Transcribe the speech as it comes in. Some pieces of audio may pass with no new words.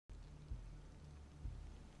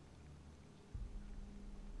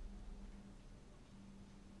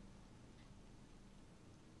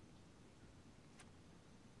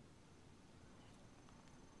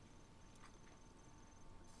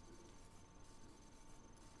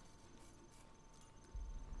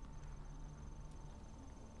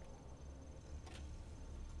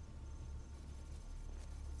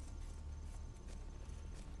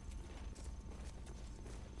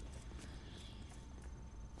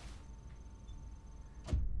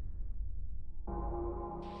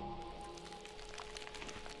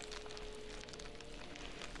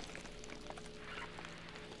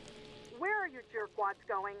quad's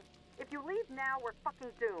going. If you leave now, we're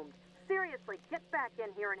fucking doomed. Seriously, get back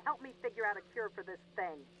in here and help me figure out a cure for this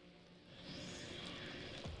thing.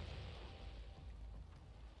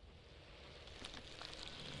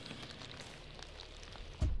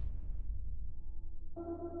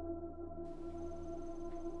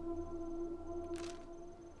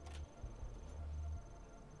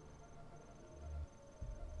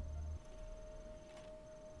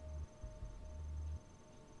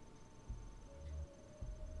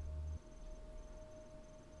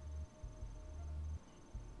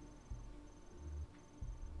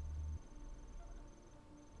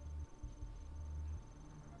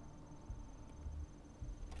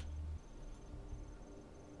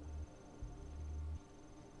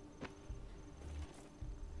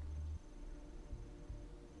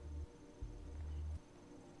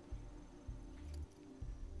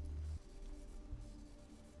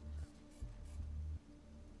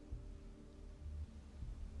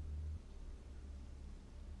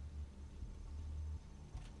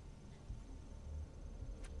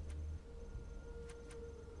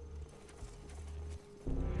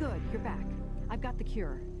 Good, you're back. I've got the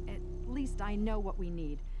cure. At least I know what we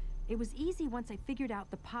need. It was easy once I figured out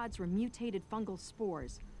the pods were mutated fungal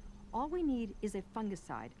spores. All we need is a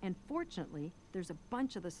fungicide, and fortunately, there's a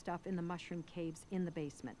bunch of the stuff in the mushroom caves in the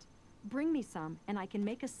basement. Bring me some, and I can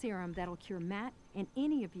make a serum that'll cure Matt and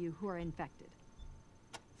any of you who are infected.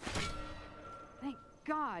 Thank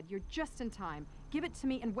God, you're just in time. Give it to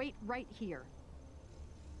me and wait right here.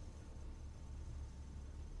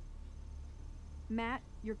 Matt,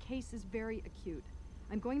 your case is very acute.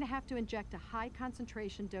 I'm going to have to inject a high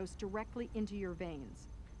concentration dose directly into your veins.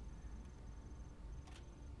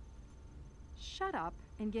 Shut up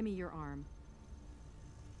and give me your arm.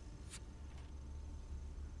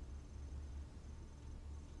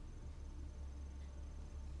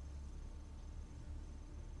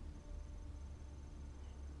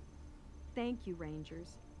 Thank you,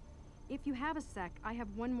 Rangers. If you have a sec, I have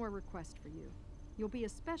one more request for you. You'll be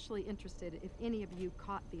especially interested if any of you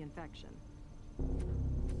caught the infection.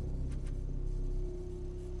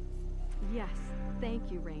 Yes,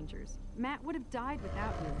 thank you, Rangers. Matt would have died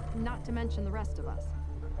without you, not to mention the rest of us.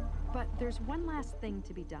 But there's one last thing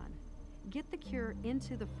to be done. Get the cure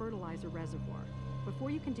into the fertilizer reservoir.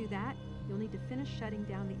 Before you can do that, you'll need to finish shutting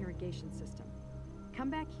down the irrigation system. Come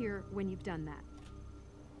back here when you've done that.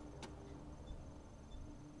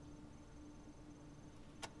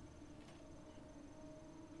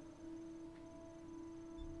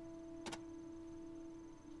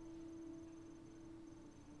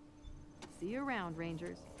 See you around,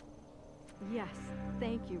 Rangers. Yes,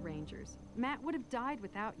 thank you, Rangers. Matt would have died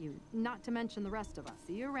without you, not to mention the rest of us.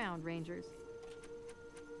 See you around, Rangers.